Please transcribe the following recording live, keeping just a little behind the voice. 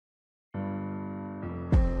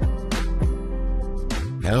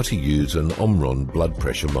How to use an OMRON blood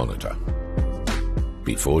pressure monitor.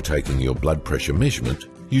 Before taking your blood pressure measurement,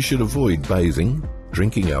 you should avoid bathing,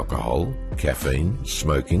 drinking alcohol, caffeine,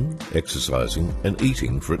 smoking, exercising and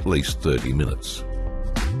eating for at least 30 minutes.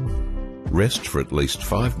 Rest for at least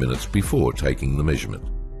 5 minutes before taking the measurement.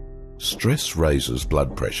 Stress raises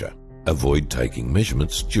blood pressure. Avoid taking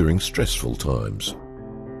measurements during stressful times.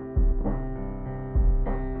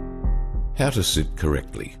 How to sit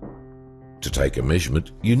correctly. To take a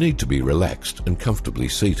measurement, you need to be relaxed and comfortably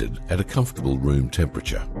seated at a comfortable room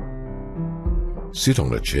temperature. Sit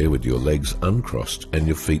on a chair with your legs uncrossed and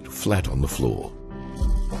your feet flat on the floor.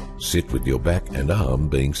 Sit with your back and arm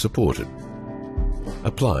being supported.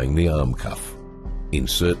 Applying the arm cuff.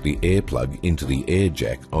 Insert the air plug into the air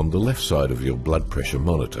jack on the left side of your blood pressure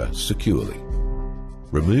monitor securely.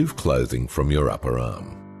 Remove clothing from your upper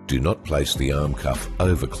arm. Do not place the arm cuff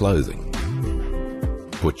over clothing.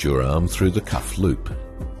 Put your arm through the cuff loop.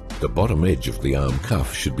 The bottom edge of the arm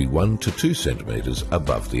cuff should be 1 to 2 centimeters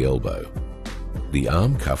above the elbow. The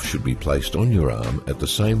arm cuff should be placed on your arm at the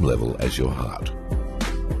same level as your heart.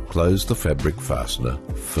 Close the fabric fastener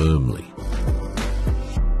firmly.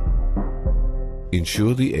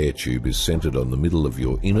 Ensure the air tube is centered on the middle of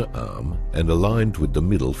your inner arm and aligned with the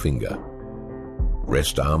middle finger.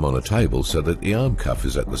 Rest arm on a table so that the arm cuff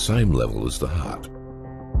is at the same level as the heart.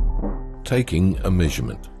 Taking a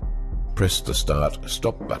measurement. Press the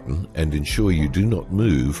Start/Stop button and ensure you do not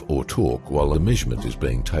move or talk while the measurement is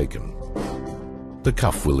being taken. The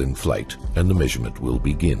cuff will inflate and the measurement will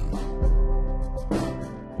begin.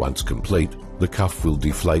 Once complete, the cuff will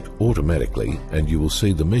deflate automatically and you will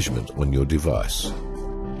see the measurement on your device.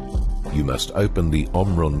 You must open the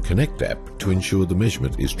OMRON Connect app to ensure the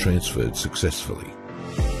measurement is transferred successfully.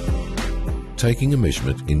 Taking a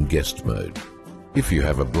measurement in guest mode. If you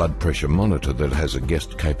have a blood pressure monitor that has a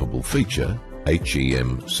guest-capable feature,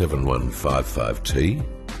 HEM7155T,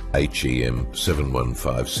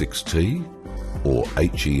 HEM7156T, or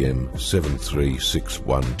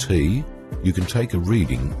HEM7361T, you can take a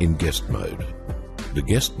reading in guest mode. The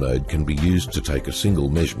guest mode can be used to take a single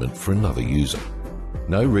measurement for another user.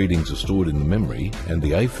 No readings are stored in the memory and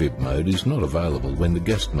the AFib mode is not available when the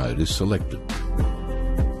guest mode is selected.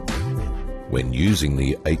 When using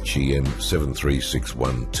the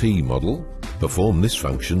HEM7361T model, perform this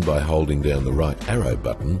function by holding down the right arrow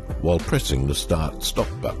button while pressing the Start/Stop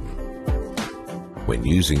button. When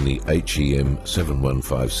using the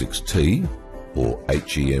HEM7156T or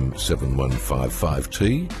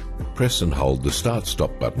HEM7155T, press and hold the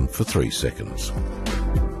Start/Stop button for 3 seconds.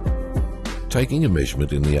 Taking a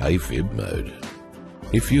measurement in the AFib mode.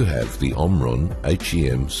 If you have the OMRON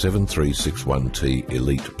HEM7361T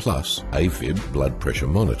Elite Plus AFib blood pressure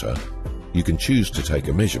monitor, you can choose to take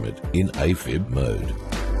a measurement in AFib mode.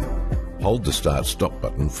 Hold the Start/Stop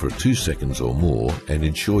button for 2 seconds or more and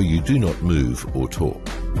ensure you do not move or talk.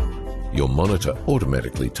 Your monitor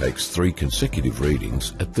automatically takes 3 consecutive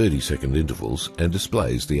readings at 30-second intervals and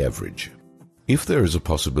displays the average. If there is a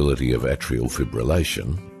possibility of atrial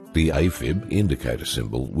fibrillation, the AFib indicator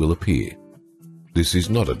symbol will appear. This is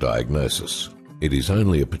not a diagnosis. It is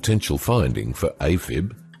only a potential finding for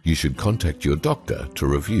AFib. You should contact your doctor to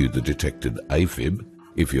review the detected AFib.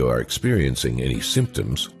 If you are experiencing any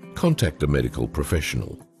symptoms, contact a medical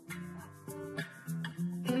professional.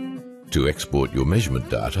 To export your measurement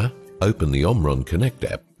data, open the OMRON Connect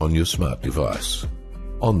app on your smart device.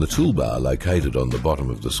 On the toolbar located on the bottom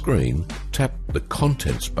of the screen, tap the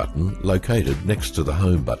Contents button located next to the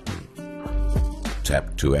Home button.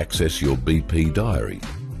 Tap to access your BP diary.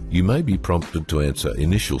 You may be prompted to answer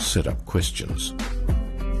initial setup questions.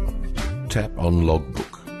 Tap on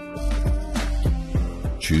Logbook.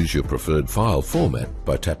 Choose your preferred file format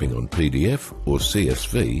by tapping on PDF or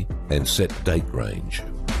CSV and set date range.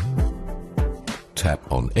 Tap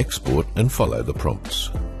on Export and follow the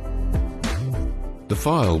prompts. The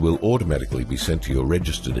file will automatically be sent to your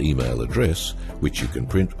registered email address, which you can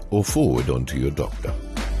print or forward on to your doctor.